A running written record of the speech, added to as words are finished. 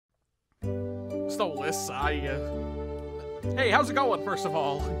Stolas, Hey, how's it going, first of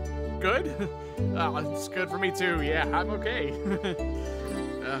all? Good? It's good for me too, yeah, I'm okay.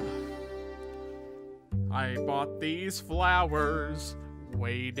 I bought these flowers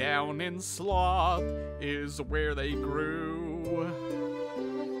way down in Sloth is where they grew.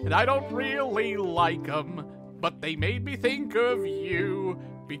 And I don't really like them, but they made me think of you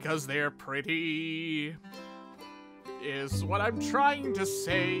because they're pretty, is what I'm trying to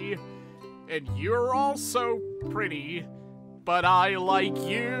say. And you're also pretty, but I like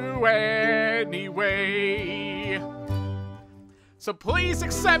you anyway. So please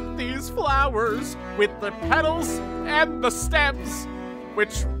accept these flowers with the petals and the stems,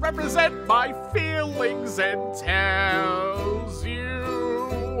 which represent my feelings and tells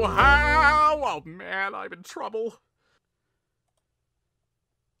you how. Oh man, I'm in trouble.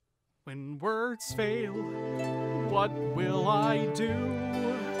 When words fail, what will I do?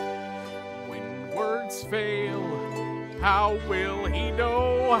 When words fail, how will he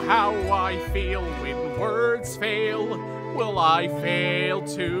know how I feel? When words fail, will I fail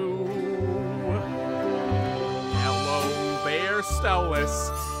too? Hello there, Stolas.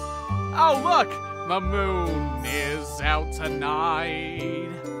 Oh look, the moon is out tonight.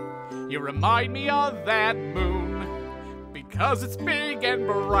 You remind me of that moon because it's big and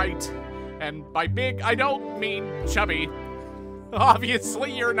bright. And by big, I don't mean chubby.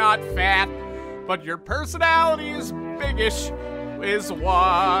 Obviously, you're not fat, but your personality is biggish, is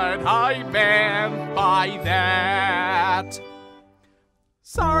what I meant by that.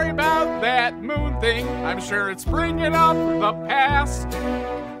 Sorry about that moon thing, I'm sure it's bringing up the past.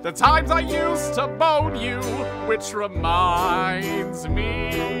 The times I used to bone you, which reminds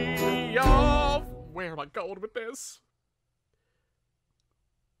me of... Where am I going with this?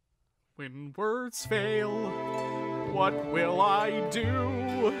 When words fail, what will I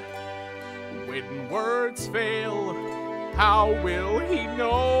do? When words fail, how will he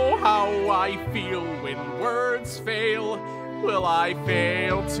know how I feel? When words fail, will I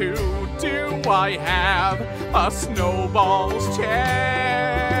fail to do? I have a snowball's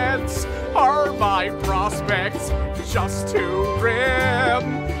chance. Are my prospects just too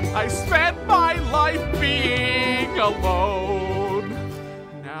grim? I spent my life being alone.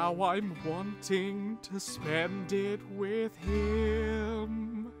 Now I'm wanting to spend it with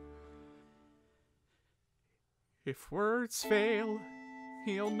him. If words fail,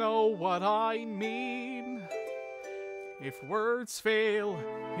 he'll know what I mean. If words fail,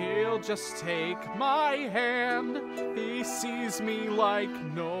 he'll just take my hand. He sees me like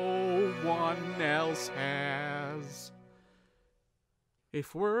no one else has.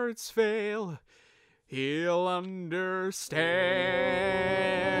 If words fail, he'll understand.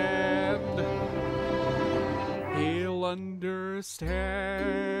 He'll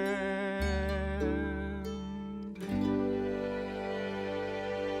understand.